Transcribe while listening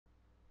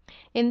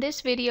In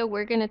this video,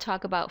 we're going to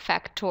talk about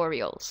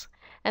factorials.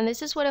 And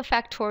this is what a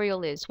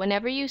factorial is.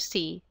 Whenever you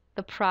see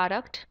the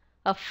product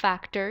of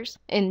factors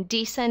in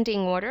descending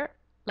order,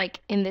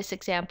 like in this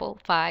example,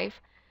 5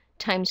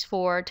 times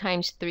 4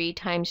 times 3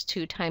 times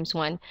 2 times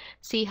 1,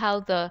 see how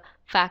the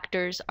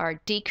factors are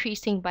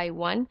decreasing by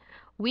 1?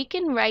 We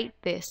can write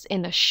this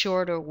in a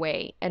shorter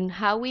way. And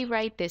how we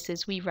write this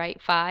is we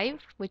write 5,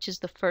 which is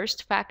the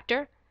first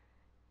factor,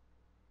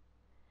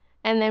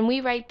 and then we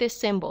write this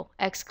symbol,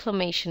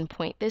 exclamation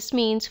point. This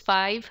means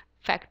 5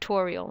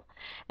 factorial.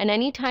 And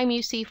anytime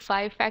you see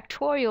 5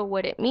 factorial,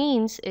 what it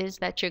means is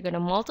that you're going to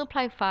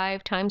multiply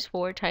 5 times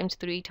 4 times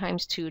 3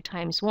 times 2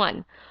 times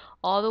 1,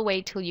 all the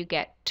way till you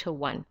get to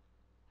 1.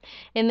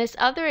 In this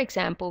other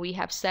example, we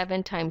have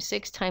 7 times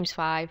 6 times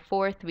 5,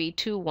 4, 3,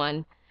 2,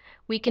 1.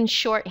 We can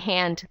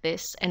shorthand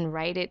this and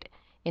write it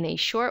in a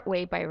short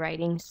way by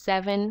writing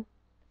 7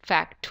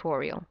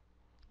 factorial.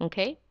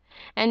 Okay?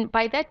 And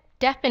by that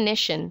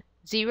definition,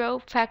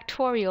 0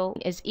 factorial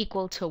is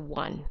equal to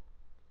 1.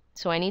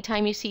 So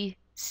anytime you see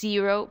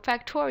 0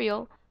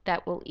 factorial,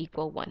 that will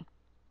equal 1.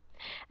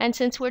 And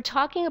since we're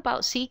talking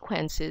about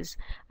sequences,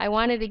 I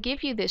wanted to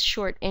give you this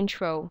short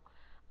intro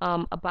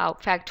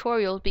about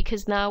factorials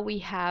because now we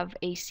have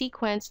a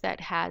sequence that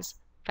has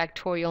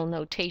factorial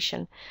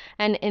notation.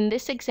 And in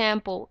this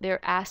example,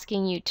 they're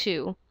asking you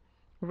to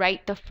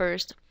write the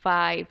first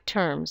 5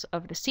 terms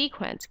of the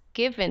sequence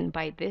given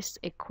by this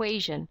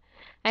equation.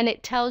 And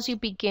it tells you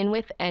begin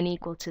with n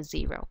equal to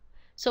 0.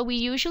 So we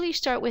usually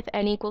start with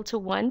n equal to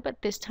 1,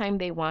 but this time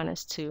they want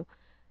us to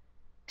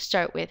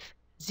start with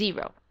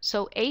 0.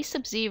 So a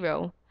sub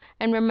 0,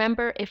 and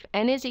remember if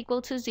n is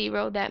equal to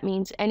 0, that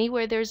means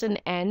anywhere there's an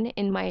n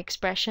in my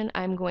expression,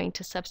 I'm going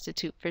to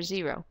substitute for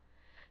 0.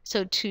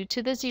 So 2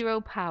 to the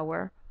 0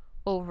 power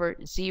over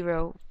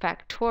 0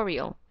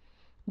 factorial.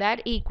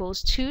 That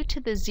equals 2 to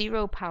the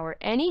 0 power.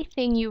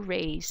 Anything you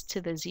raise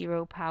to the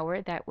 0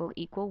 power, that will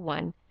equal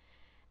 1.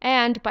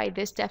 And by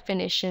this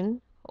definition,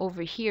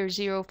 over here,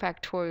 0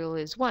 factorial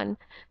is 1,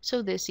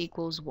 so this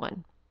equals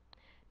 1.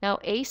 Now,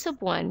 a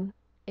sub 1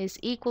 is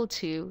equal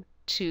to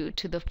 2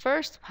 to the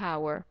first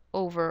power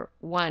over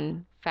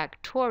 1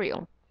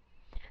 factorial.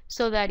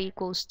 So that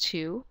equals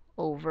 2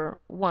 over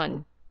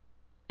 1,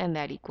 and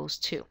that equals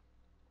 2.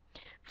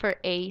 For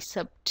a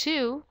sub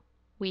 2,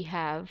 we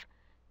have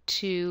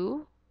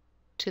 2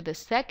 to the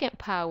second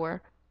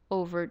power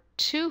over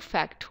 2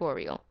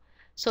 factorial.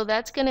 So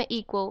that's going to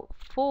equal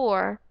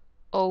 4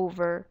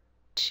 over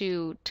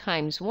 2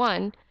 times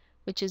 1,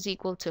 which is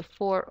equal to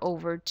 4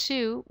 over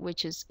 2,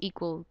 which is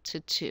equal to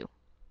 2.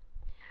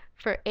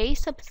 For a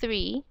sub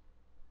 3,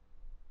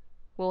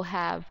 we'll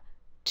have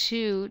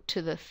 2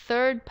 to the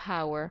third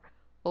power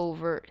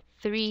over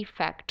 3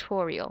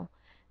 factorial.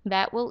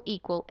 That will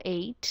equal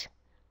 8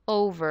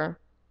 over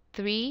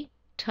 3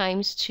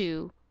 times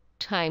 2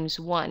 times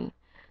 1.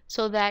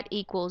 So that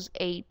equals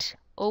 8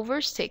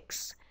 over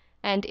 6.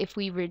 And if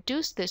we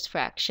reduce this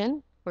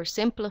fraction, or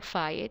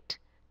simplify it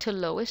to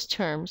lowest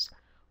terms,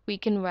 we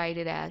can write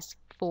it as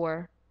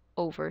 4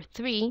 over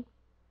 3,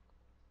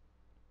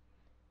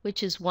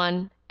 which is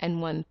 1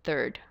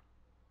 1/3.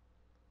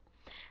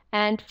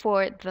 And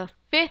for the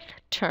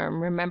fifth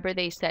term, remember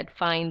they said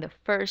find the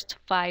first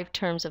 5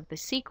 terms of the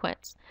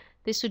sequence.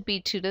 This would be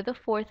 2 to the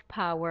 4th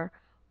power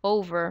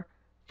over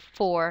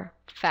 4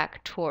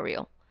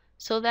 factorial.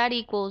 So that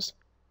equals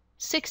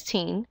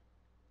 16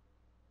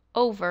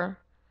 over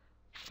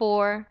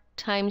 4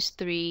 times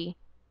 3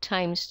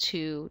 times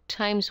 2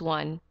 times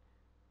 1,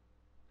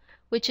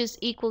 which is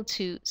equal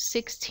to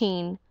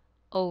 16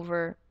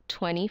 over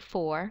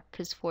 24,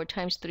 because 4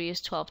 times 3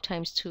 is 12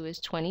 times 2 is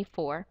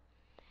 24.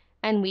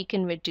 And we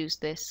can reduce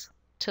this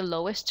to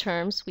lowest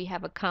terms. We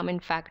have a common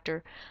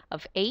factor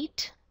of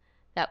 8.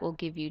 That will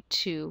give you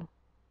 2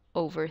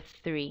 over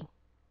 3.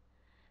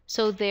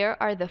 So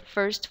there are the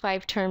first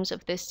 5 terms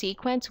of this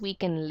sequence. We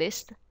can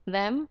list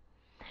them.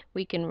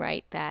 We can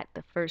write that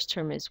the first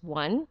term is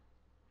 1,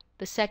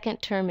 the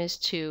second term is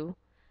 2,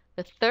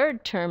 the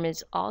third term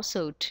is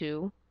also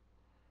 2,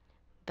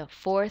 the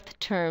fourth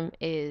term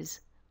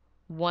is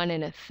 1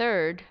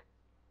 1/3,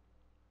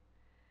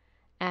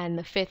 and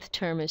the fifth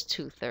term is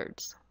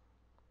 2/3.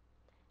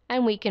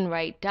 And we can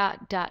write ...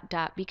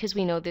 because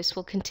we know this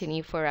will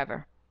continue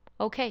forever.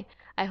 Okay,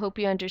 I hope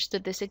you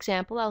understood this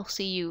example. I'll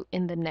see you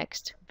in the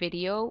next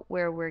video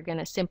where we're going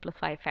to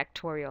simplify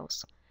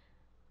factorials.